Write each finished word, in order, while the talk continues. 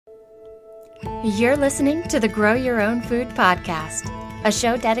You're listening to the Grow Your Own Food podcast, a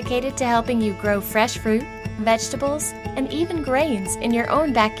show dedicated to helping you grow fresh fruit, vegetables, and even grains in your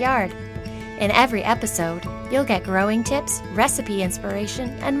own backyard. In every episode, you'll get growing tips, recipe inspiration,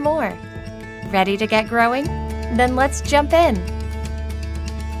 and more. Ready to get growing? Then let's jump in.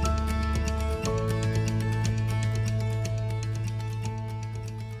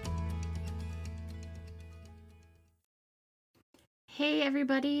 Hey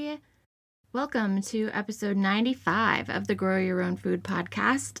everybody, welcome to episode 95 of the Grow Your Own Food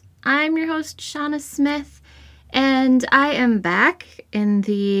podcast. I'm your host, Shauna Smith, and I am back in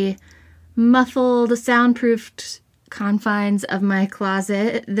the muffled, soundproofed confines of my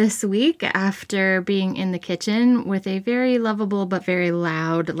closet this week after being in the kitchen with a very lovable but very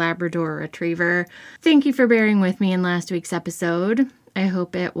loud Labrador Retriever. Thank you for bearing with me in last week's episode. I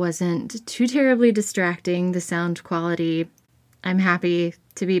hope it wasn't too terribly distracting, the sound quality. I'm happy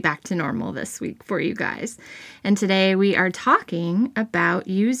to be back to normal this week for you guys. And today we are talking about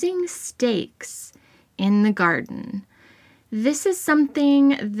using stakes in the garden. This is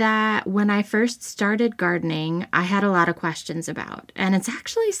something that when I first started gardening, I had a lot of questions about. And it's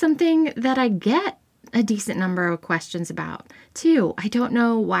actually something that I get a decent number of questions about too. I don't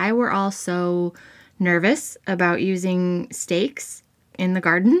know why we're all so nervous about using stakes in the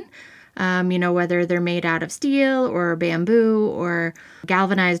garden. Whether they're made out of steel or bamboo or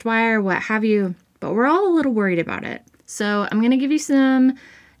galvanized wire, what have you, but we're all a little worried about it. So I'm going to give you some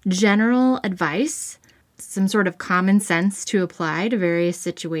general advice, some sort of common sense to apply to various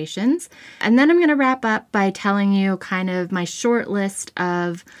situations. And then I'm going to wrap up by telling you kind of my short list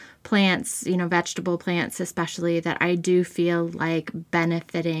of plants, vegetable plants especially, that I do feel like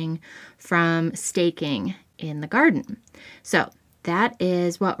benefiting from staking in the garden. So that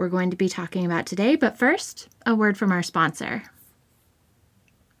is what we're going to be talking about today. But first, a word from our sponsor.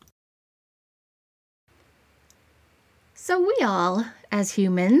 So we all, as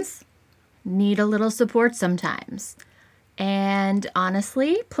humans, need a little support sometimes. And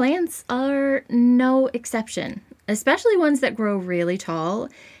honestly, plants are no exception, especially ones that grow really tall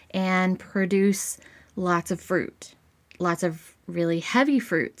and produce lots of fruit, lots of really heavy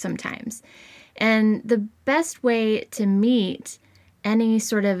fruit sometimes. And the best way to meet any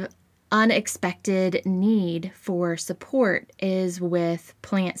sort of unexpected need for support is with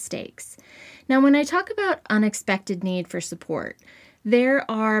plant stakes. Now, when I talk about unexpected need for support, there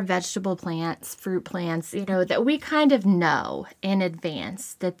are vegetable plants, fruit plants, that we kind of know in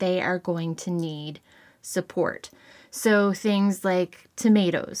advance that they are going to need support. So things like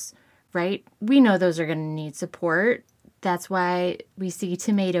tomatoes, right? We know those are going to need support. That's why we see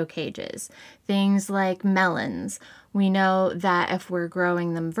tomato cages. Things like melons. We know that if we're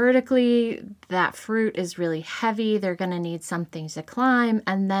growing them vertically, that fruit is really heavy. They're going to need something to climb.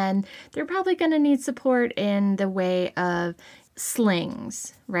 And then they're probably going to need support in the way of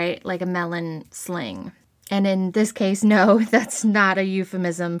slings, right? Like a melon sling. And in this case, no, that's not a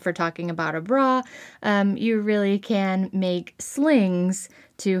euphemism for talking about a bra. You really can make slings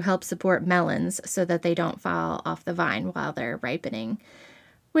to help support melons so that they don't fall off the vine while they're ripening,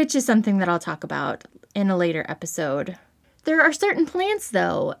 which is something that I'll talk about in a later episode. There are certain plants,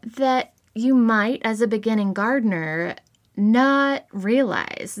 though, that you might, as a beginning gardener, not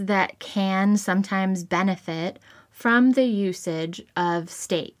realize that can sometimes benefit from the usage of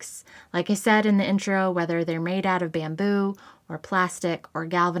stakes. Like I said in the intro, whether they're made out of bamboo or plastic or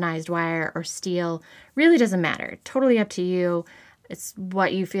galvanized wire or steel, really doesn't matter. Totally up to you. It's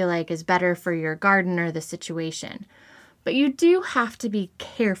what you feel like is better for your garden or the situation. But you do have to be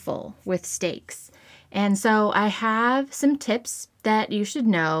careful with stakes. And so I have some tips that you should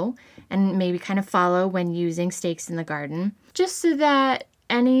know and maybe kind of follow when using stakes in the garden, just so that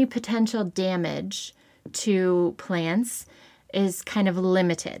any potential damage to plants is kind of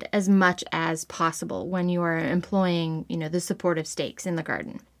limited as much as possible when you are employing, the supportive stakes in the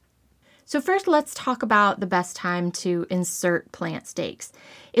garden. So first, let's talk about the best time to insert plant stakes.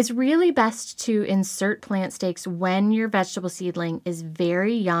 It's really best to insert plant stakes when your vegetable seedling is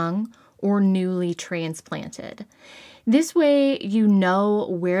very young or newly transplanted. This way, you know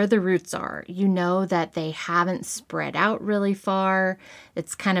where the roots are. You know that they haven't spread out really far.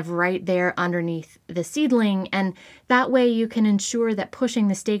 It's kind of right there underneath the seedling. And that way you can ensure that pushing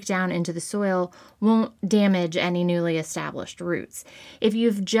the stake down into the soil won't damage any newly established roots. If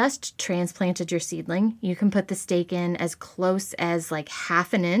you've just transplanted your seedling, you can put the stake in as close as like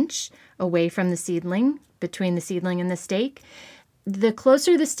half an inch away from the seedling, between the seedling and the stake. The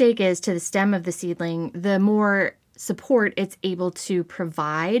closer the stake is to the stem of the seedling, the more support it's able to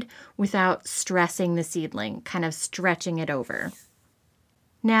provide without stressing the seedling, kind of stretching it over.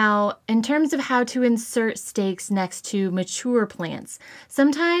 Now, in terms of how to insert stakes next to mature plants,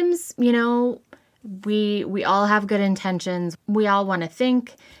 sometimes, we all have good intentions. We all want to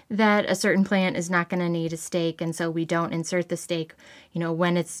think that a certain plant is not going to need a stake, and so we don't insert the stake,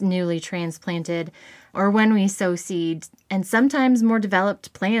 when it's newly transplanted or when we sow seed. And sometimes more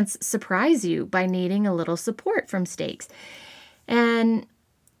developed plants surprise you by needing a little support from stakes. And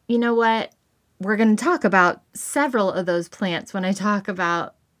you know what? We're going to talk about several of those plants when I talk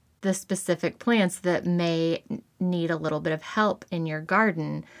about the specific plants that may need a little bit of help in your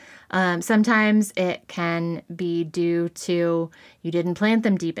garden. Sometimes it can be due to you didn't plant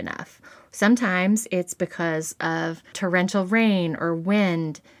them deep enough. Sometimes it's because of torrential rain or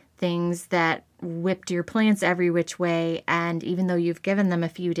wind, things that whipped your plants every which way. And even though you've given them a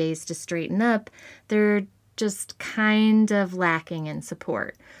few days to straighten up, they're just kind of lacking in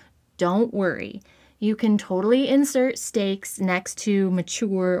support. Don't worry. You can totally insert stakes next to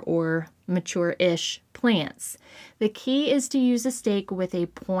mature or mature-ish plants. The key is to use a stake with a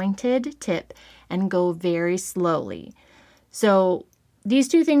pointed tip and go very slowly. So these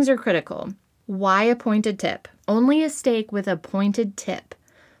two things are critical. Why a pointed tip? Only a stake with a pointed tip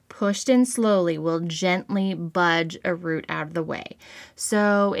pushed in slowly will gently budge a root out of the way.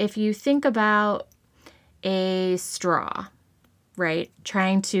 So if you think about a straw, right?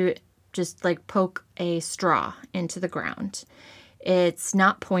 Trying to just like poke a straw into the ground. It's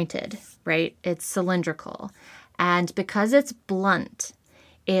not pointed, right? It's cylindrical. And because it's blunt,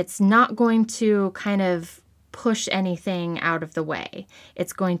 it's not going to kind of push anything out of the way.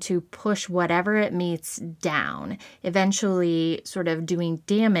 It's going to push whatever it meets down, eventually sort of doing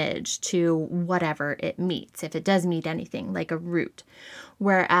damage to whatever it meets, if it does meet anything, like a root.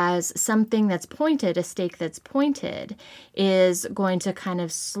 Whereas something that's pointed, a stake that's pointed, is going to kind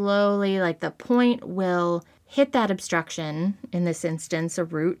of slowly, like the point will hit that obstruction, in this instance, a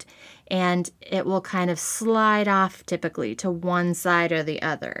root, and it will kind of slide off typically to one side or the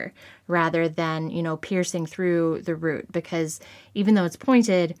other rather than, piercing through the root, because even though it's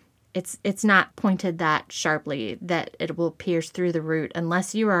pointed, it's not pointed that sharply that it will pierce through the root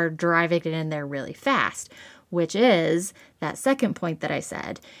unless you are driving it in there really fast, which is that second point that I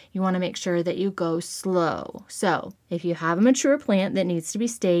said. You want to make sure that you go slow. So if you have a mature plant that needs to be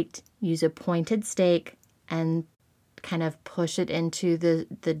staked, use a pointed stake and kind of push it into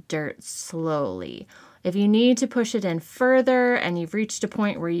the dirt slowly. If you need to push it in further and you've reached a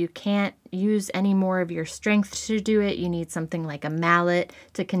point where you can't use any more of your strength to do it, you need something like a mallet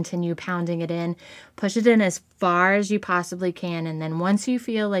to continue pounding it in. Push it in as far as you possibly can. And then once you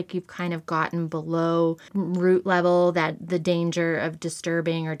feel like you've kind of gotten below root level, that the danger of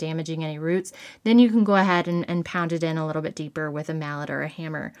disturbing or damaging any roots, then you can go ahead and pound it in a little bit deeper with a mallet or a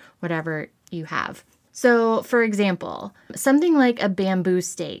hammer, whatever you have. So, for example, something like a bamboo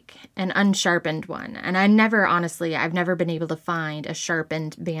stake, an unsharpened one, and I've never been able to find a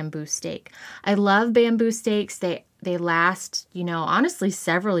sharpened bamboo stake. I love bamboo stakes. They last, honestly,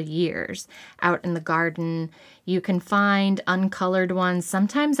 several years out in the garden. You can find uncolored ones.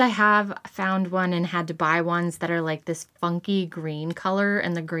 Sometimes I have found one and had to buy ones that are like this funky green color,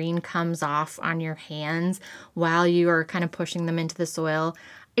 and the green comes off on your hands while you are kind of pushing them into the soil.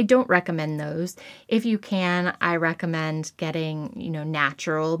 I don't recommend those. If you can, I recommend getting,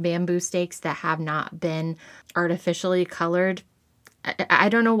 natural bamboo stakes that have not been artificially colored. I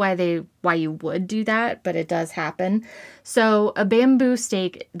don't know why you would do that, but it does happen. So a bamboo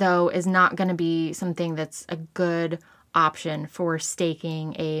stake, though, is not going to be something that's a good option for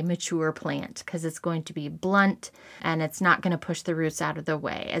staking a mature plant because it's going to be blunt and it's not going to push the roots out of the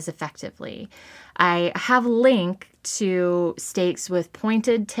way as effectively. I have a link to stakes with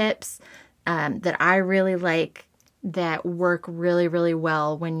pointed tips that I really like that work really, really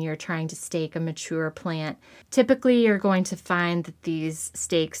well when you're trying to stake a mature plant. Typically, you're going to find that these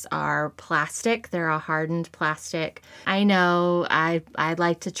stakes are plastic. They're a hardened plastic. I know I'd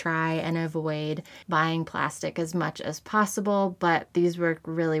like to try and avoid buying plastic as much as possible, but these work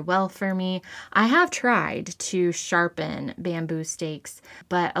really well for me. I have tried to sharpen bamboo stakes,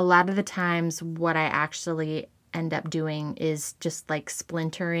 but a lot of the times what I actually end up doing is just like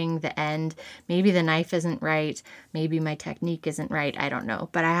splintering the end. Maybe the knife isn't right. Maybe my technique isn't right. I don't know,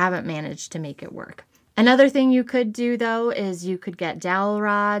 but I haven't managed to make it work. Another thing you could do though is you could get dowel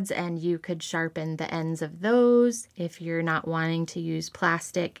rods and you could sharpen the ends of those if you're not wanting to use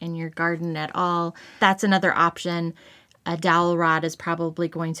plastic in your garden at all. That's another option. A dowel rod is probably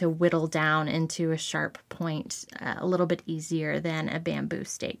going to whittle down into a sharp point a little bit easier than a bamboo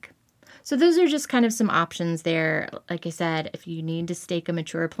stake. So those are just kind of some options there. Like I said, if you need to stake a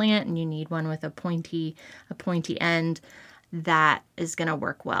mature plant and you need one with a pointy end, that is going to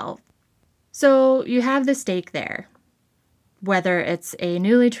work well. So you have the stake there. Whether it's a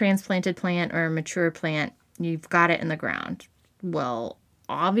newly transplanted plant or a mature plant, you've got it in the ground. Well,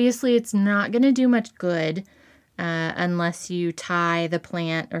 obviously it's not going to do much good unless you tie the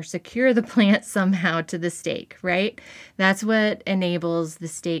plant or secure the plant somehow to the stake, right? That's what enables the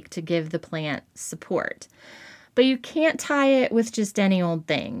stake to give the plant support. But you can't tie it with just any old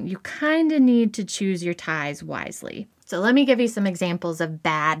thing. You kind of need to choose your ties wisely. So let me give you some examples of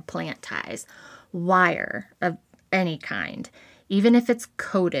bad plant ties. Wire of any kind, even if it's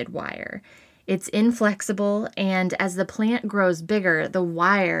coated wire. It's inflexible, and as the plant grows bigger, the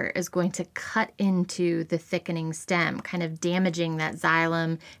wire is going to cut into the thickening stem, kind of damaging that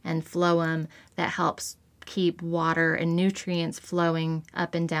xylem and phloem that helps keep water and nutrients flowing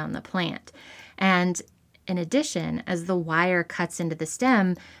up and down the plant. And in addition, as the wire cuts into the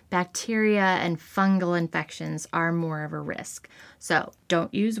stem, bacteria and fungal infections are more of a risk. So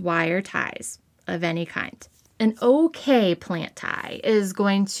don't use wire ties of any kind. An okay plant tie is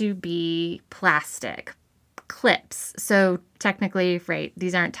going to be plastic clips. So technically, right,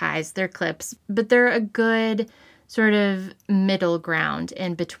 these aren't ties, they're clips, but they're a good sort of middle ground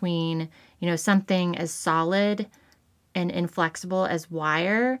in between, something as solid and inflexible as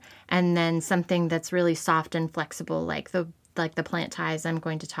wire, and then something that's really soft and flexible like the plant ties I'm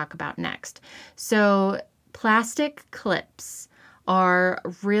going to talk about next. So plastic clips are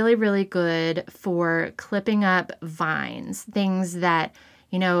really, really good for clipping up vines, things that,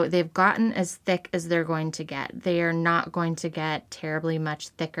 they've gotten as thick as they're going to get. They are not going to get terribly much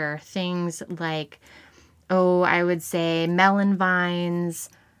thicker. Things like, I would say melon vines,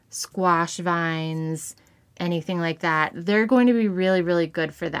 squash vines, anything like that. They're going to be really, really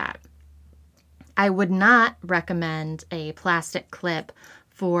good for that. I would not recommend a plastic clip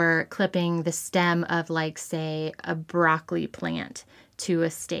for clipping the stem of, say, a broccoli plant to a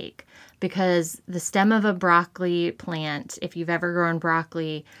stake, because the stem of a broccoli plant, if you've ever grown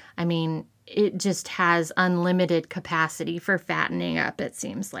broccoli, it just has unlimited capacity for fattening up, it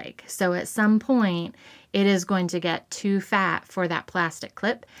seems like. So at some point, it is going to get too fat for that plastic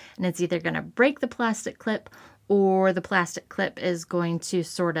clip, and it's either going to break the plastic clip or the plastic clip is going to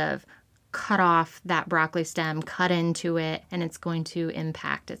sort of cut off that broccoli stem, cut into it, and it's going to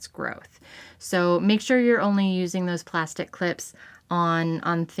impact its growth. So make sure you're only using those plastic clips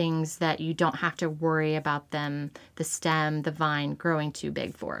on things that you don't have to worry about them, the stem, the vine, growing too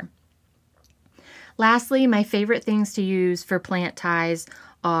big for. Lastly, my favorite things to use for plant ties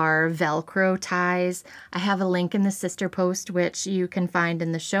are Velcro ties. I have a link in the sister post, which you can find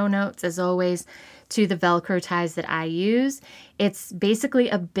in the show notes, as always, to the Velcro ties that I use. It's basically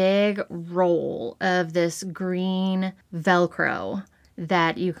a big roll of this green Velcro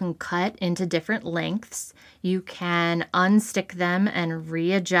that you can cut into different lengths. You can unstick them and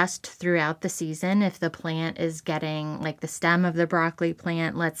readjust throughout the season if the plant is getting, the stem of the broccoli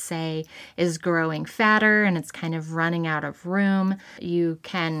plant, let's say, is growing fatter and it's kind of running out of room. You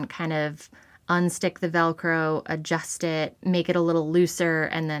can kind of unstick the Velcro, adjust it, make it a little looser,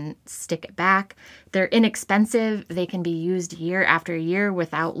 and then stick it back. They're inexpensive. They can be used year after year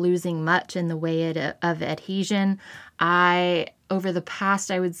without losing much in the way of adhesion. Over the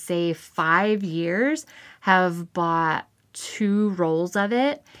past, I would say 5 years, have bought 2 rolls of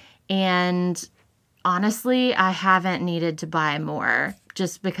it. And honestly, I haven't needed to buy more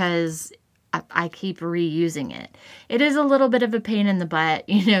just because I keep reusing it. It is a little bit of a pain in the butt.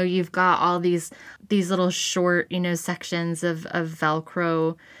 You've got all these little short, sections of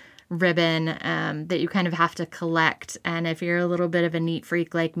Velcro ribbon that you kind of have to collect. And if you're a little bit of a neat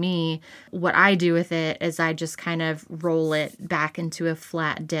freak like me, what I do with it is I just kind of roll it back into a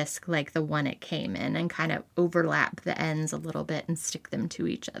flat disc like the one it came in and kind of overlap the ends a little bit and stick them to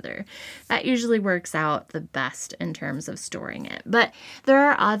each other. That usually works out the best in terms of storing it. But there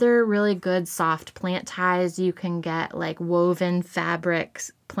are other really good soft plant ties. You can get woven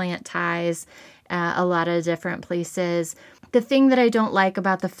fabrics plant ties a lot of different places. The thing that I don't like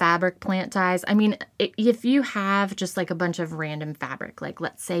about the fabric plant ties, if you have just a bunch of random fabric,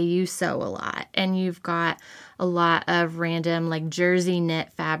 let's say you sew a lot and you've got a lot of random jersey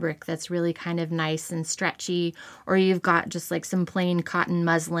knit fabric that's really kind of nice and stretchy, or you've got just some plain cotton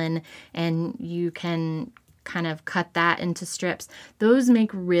muslin and you can kind of cut that into strips. Those make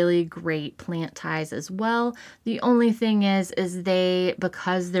really great plant ties as well. The only thing is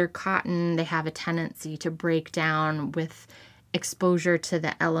because they're cotton, they have a tendency to break down with exposure to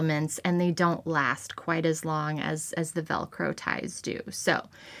the elements, and they don't last quite as long as the Velcro ties do. So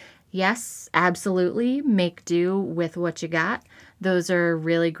yes, absolutely make do with what you got. Those are a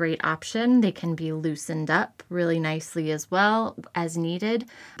really great option. They can be loosened up really nicely as well as needed.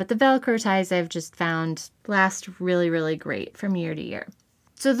 But the Velcro ties I've just found last really, really great from year to year.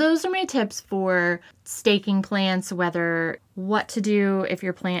 So those are my tips for staking plants, whether what to do if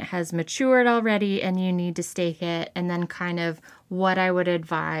your plant has matured already and you need to stake it, and then kind of what I would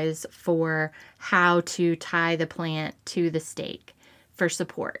advise for how to tie the plant to the stake for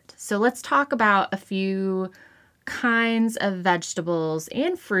support. So let's talk about a few kinds of vegetables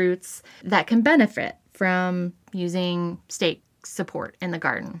and fruits that can benefit from using stake support in the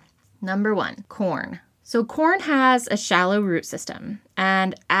garden. Number 1, corn. So corn has a shallow root system,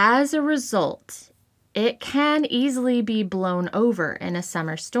 and as a result, it can easily be blown over in a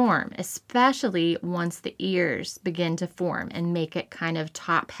summer storm, especially once the ears begin to form and make it kind of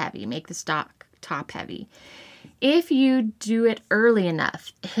top heavy, make the stalk top heavy. If you do it early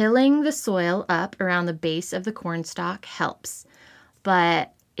enough, hilling the soil up around the base of the corn stalk helps.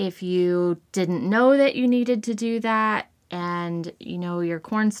 But if you didn't know that you needed to do that, and your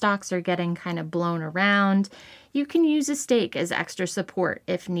corn stalks are getting kind of blown around, you can use a stake as extra support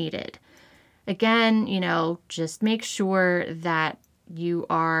if needed. Again, just make sure that you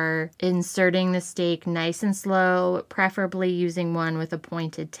are inserting the stake nice and slow, preferably using one with a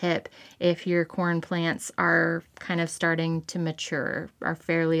pointed tip if your corn plants are kind of starting to mature, are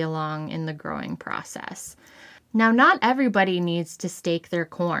fairly along in the growing process. Now, not everybody needs to stake their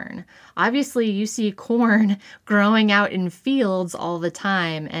corn. Obviously, you see corn growing out in fields all the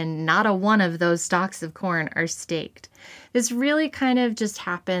time, and not a one of those stalks of corn are staked. This really kind of just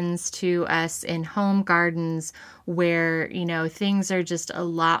happens to us in home gardens where, things are just a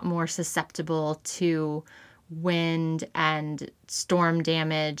lot more susceptible to wind and storm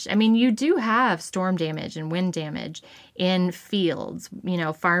damage. I mean, you do have storm damage and wind damage in fields.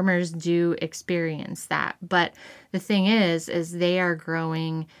 Farmers do experience that. But the thing is they are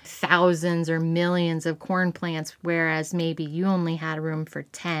growing thousands or millions of corn plants, whereas maybe you only had room for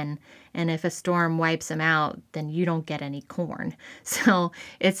 10. And if a storm wipes them out, then you don't get any corn. So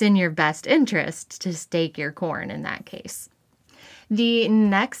it's in your best interest to stake your corn in that case. The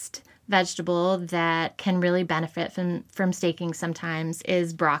next vegetable that can really benefit from staking sometimes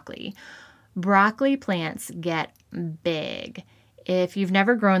is broccoli. Broccoli plants get big. If you've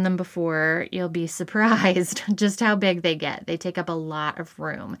never grown them before, you'll be surprised just how big they get. They take up a lot of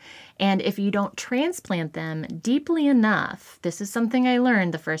room. And if you don't transplant them deeply enough, this is something I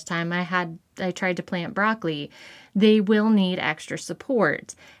learned the first time I tried to plant broccoli, they will need extra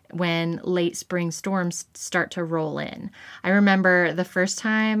support when late spring storms start to roll in. I remember the first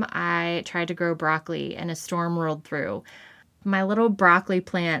time I tried to grow broccoli and a storm rolled through. My little broccoli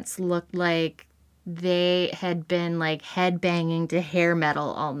plants looked like they had been like head banging to hair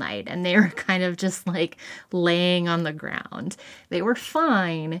metal all night, and they were kind of just like laying on the ground. They were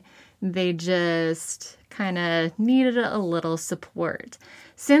fine. They just kind of needed a little support.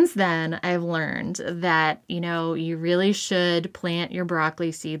 Since then, I've learned that, you really should plant your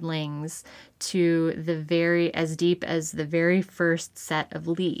broccoli seedlings to as deep as the very first set of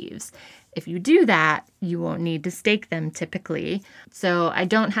leaves. If you do that, you won't need to stake them typically. So I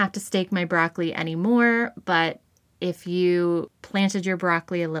don't have to stake my broccoli anymore, but if you planted your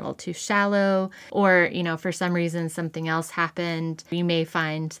broccoli a little too shallow, or, for some reason something else happened, you may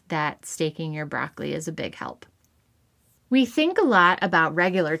find that staking your broccoli is a big help. We think a lot about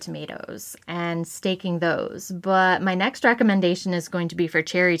regular tomatoes and staking those, but my next recommendation is going to be for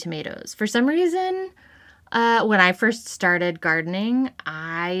cherry tomatoes. For some reason, when I first started gardening,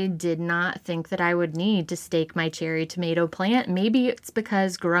 I did not think that I would need to stake my cherry tomato plant. Maybe it's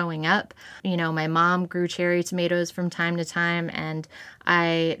because growing up, my mom grew cherry tomatoes from time to time, and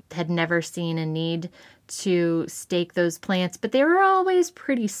I had never seen a need to stake those plants, but they were always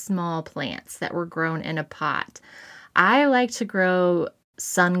pretty small plants that were grown in a pot. I like to grow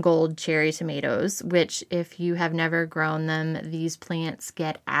sun gold cherry tomatoes, which if you have never grown them, these plants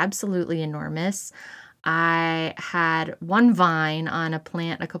get absolutely enormous. I had one vine on a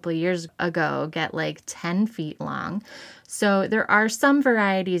plant a couple of years ago get like 10 feet long. So there are some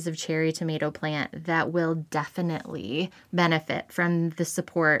varieties of cherry tomato plant that will definitely benefit from the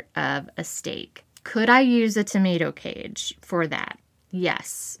support of a stake. Could I use a tomato cage for that?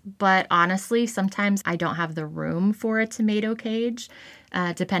 Yes, but honestly, sometimes I don't have the room for a tomato cage,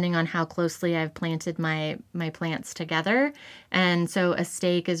 depending on how closely I've planted my plants together. And so a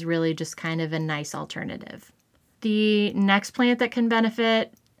stake is really just kind of a nice alternative. The next plant that can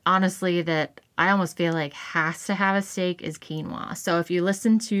benefit, honestly, that I almost feel like has to have a stake is quinoa. So if you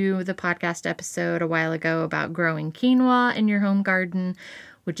listened to the podcast episode a while ago about growing quinoa in your home garden,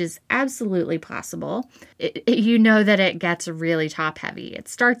 which is absolutely possible. You know that it gets really top heavy. It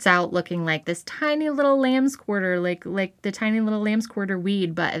starts out looking like this tiny little lamb's quarter, like the tiny little lamb's quarter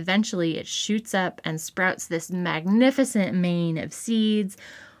weed, but eventually it shoots up and sprouts this magnificent mane of seeds,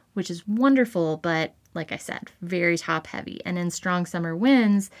 which is wonderful, but like I said, very top heavy. And in strong summer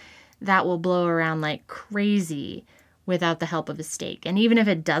winds, that will blow around like crazy without the help of a stake. And even if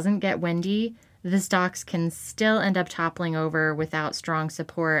it doesn't get windy, the stalks can still end up toppling over without strong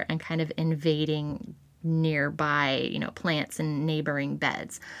support and kind of invading nearby, plants and neighboring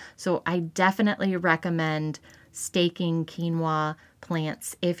beds. So I definitely recommend staking quinoa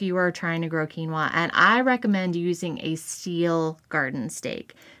plants if you are trying to grow quinoa. And I recommend using a steel garden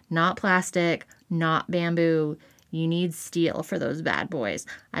stake, not plastic, not bamboo. You need steel for those bad boys.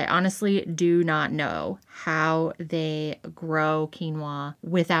 I honestly do not know how they grow quinoa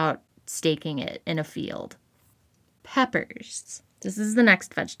without staking it in a field. Peppers. This is the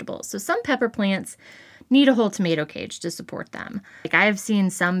next vegetable. So some pepper plants need a whole tomato cage to support them. Like I have seen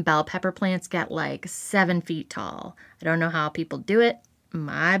some bell pepper plants get like 7 feet tall. I don't know how people do it.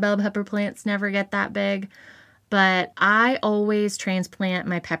 My bell pepper plants never get that big, but I always transplant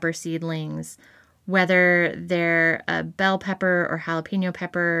my pepper seedlings, whether they're a bell pepper or jalapeno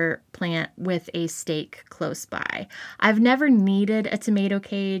pepper plant, with a stake close by. I've never needed a tomato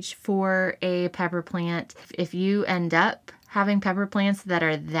cage for a pepper plant. If you end up having pepper plants that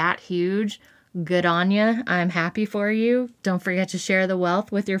are that huge, good on you. I'm happy for you. Don't forget to share the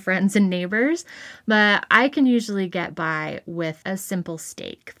wealth with your friends and neighbors. But I can usually get by with a simple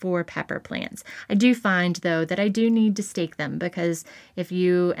stake for pepper plants. I do find, though, that I do need to stake them, because if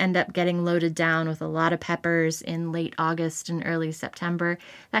you end up getting loaded down with a lot of peppers in late August and early September,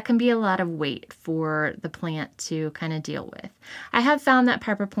 that can be a lot of weight for the plant to kind of deal with. I have found that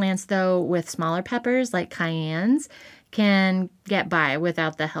pepper plants, though, with smaller peppers like cayennes, can get by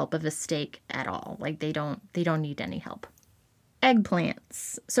without the help of a stake at all. Like they don't need any help.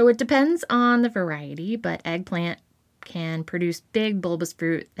 Eggplants. So it depends on the variety, but eggplant can produce big bulbous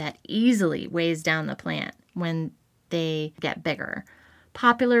fruit that easily weighs down the plant when they get bigger.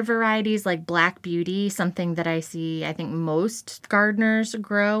 Popular varieties like Black Beauty, something that I think most gardeners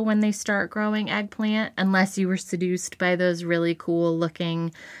grow when they start growing eggplant, unless you were seduced by those really cool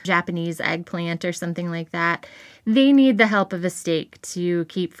looking Japanese eggplant or something like that. They need the help of a stake to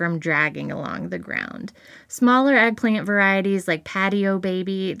keep from dragging along the ground. Smaller eggplant varieties like Patio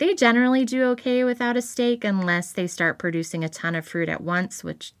Baby, they generally do okay without a stake unless they start producing a ton of fruit at once,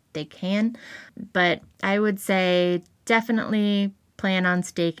 which they can. But I would say definitely plan on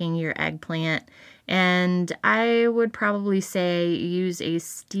staking your eggplant, and I would probably say use a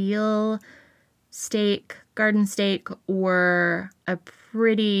steel stake, garden stake, or a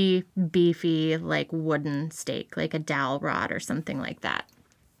pretty beefy like wooden stake, like a dowel rod or something like that.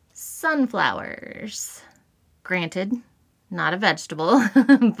 Sunflowers. Granted, not a vegetable,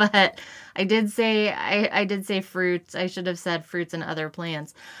 but I did say fruits. I should have said fruits and other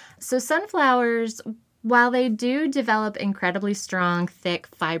plants. So sunflowers, while they do develop incredibly strong, thick,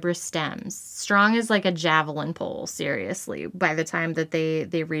 fibrous stems, strong as like a javelin pole, seriously, by the time that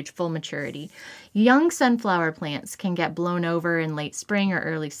they reach full maturity, young sunflower plants can get blown over in late spring or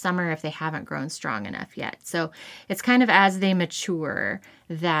early summer if they haven't grown strong enough yet. So it's kind of as they mature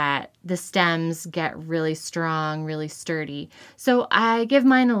that the stems get really strong, really sturdy. So I give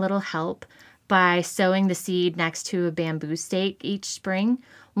mine a little help by sowing the seed next to a bamboo stake each spring.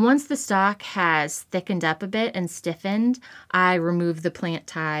 Once the stalk has thickened up a bit and stiffened, I remove the plant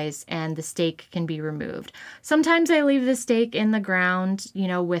ties and the stake can be removed. Sometimes I leave the stake in the ground,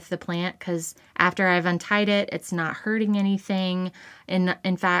 with the plant, because after I've untied it, it's not hurting anything. And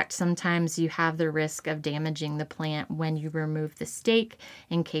in fact, sometimes you have the risk of damaging the plant when you remove the stake,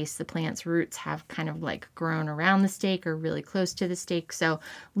 in case the plant's roots have kind of like grown around the stake or really close to the stake. So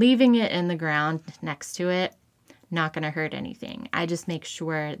leaving it in the ground next to it, not going to hurt anything. I just make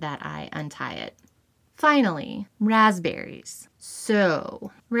sure that I untie it. Finally, raspberries.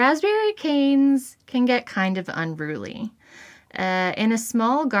 So, raspberry canes can get kind of unruly. In a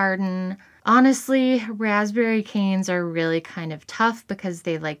small garden, honestly, raspberry canes are really kind of tough because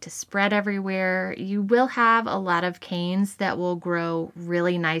they like to spread everywhere. You will have a lot of canes that will grow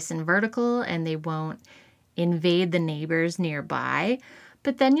really nice and vertical and they won't invade the neighbors nearby.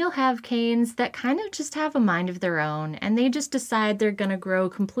 But then you'll have canes that kind of just have a mind of their own and they just decide they're going to grow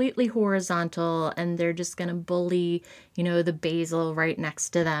completely horizontal and they're just going to bully, the basil right next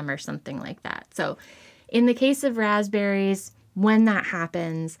to them or something like that. So in the case of raspberries, when that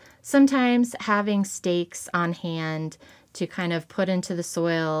happens, sometimes having stakes on hand to kind of put into the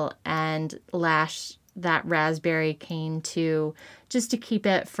soil and lash that raspberry cane too, just to keep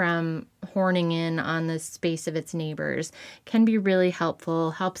it from horning in on the space of its neighbors, can be really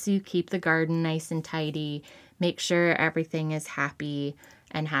helpful. Helps you keep the garden nice and tidy, make sure everything is happy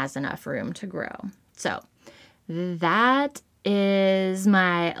and has enough room to grow. So that is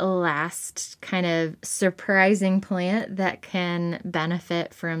my last kind of surprising plant that can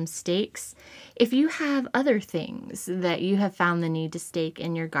benefit from stakes. If you have other things that you have found the need to stake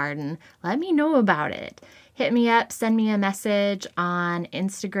in your garden, let me know about it. Hit me up, send me a message on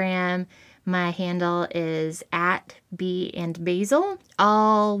Instagram. My handle is @BeAndBasil,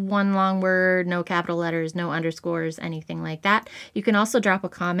 all one long word, no capital letters, no underscores, anything like that. You can also drop a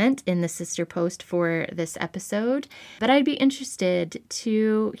comment in the sister post for this episode, but I'd be interested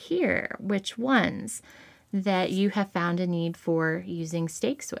to hear which ones that you have found a need for using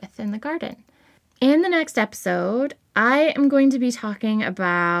stakes with in the garden. In the next episode, I am going to be talking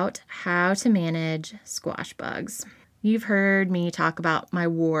about how to manage squash bugs. You've heard me talk about my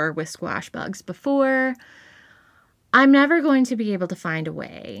war with squash bugs before. I'm never going to be able to find a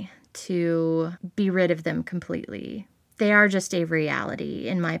way to be rid of them completely. They are just a reality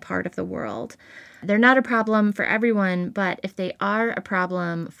in my part of the world. They're not a problem for everyone, but if they are a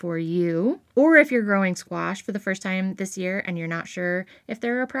problem for you, or if you're growing squash for the first time this year and you're not sure if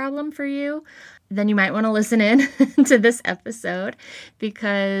they're a problem for you, then you might want to listen in to this episode,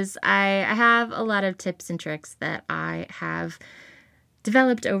 because I have a lot of tips and tricks that I have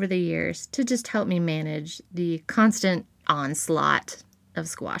developed over the years to just help me manage the constant onslaught of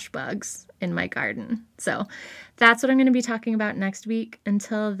squash bugs in my garden. So that's what I'm going to be talking about next week.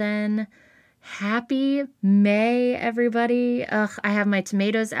 Until then, happy May, everybody. I have my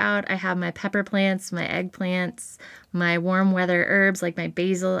tomatoes out. I have my pepper plants, my eggplants, my warm weather herbs like my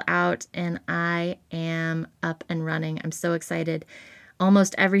basil out, and I am up and running. I'm so excited.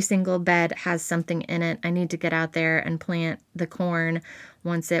 Almost every single bed has something in it. I need to get out there and plant the corn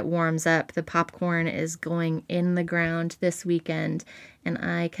once it warms up. The popcorn is going in the ground this weekend, and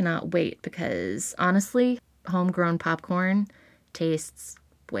I cannot wait because, honestly, homegrown popcorn tastes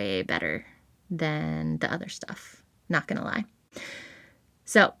way better than the other stuff. Not gonna lie.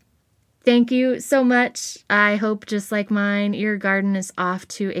 So, thank you so much. I hope, just like mine, your garden is off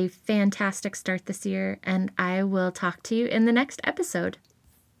to a fantastic start this year, and I will talk to you in the next episode.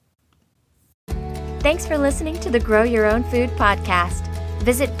 Thanks for listening to the Grow Your Own Food podcast.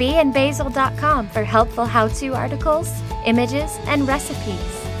 Visit beandbasil.com for helpful how-to articles, images, and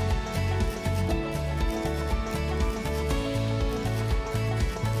recipes.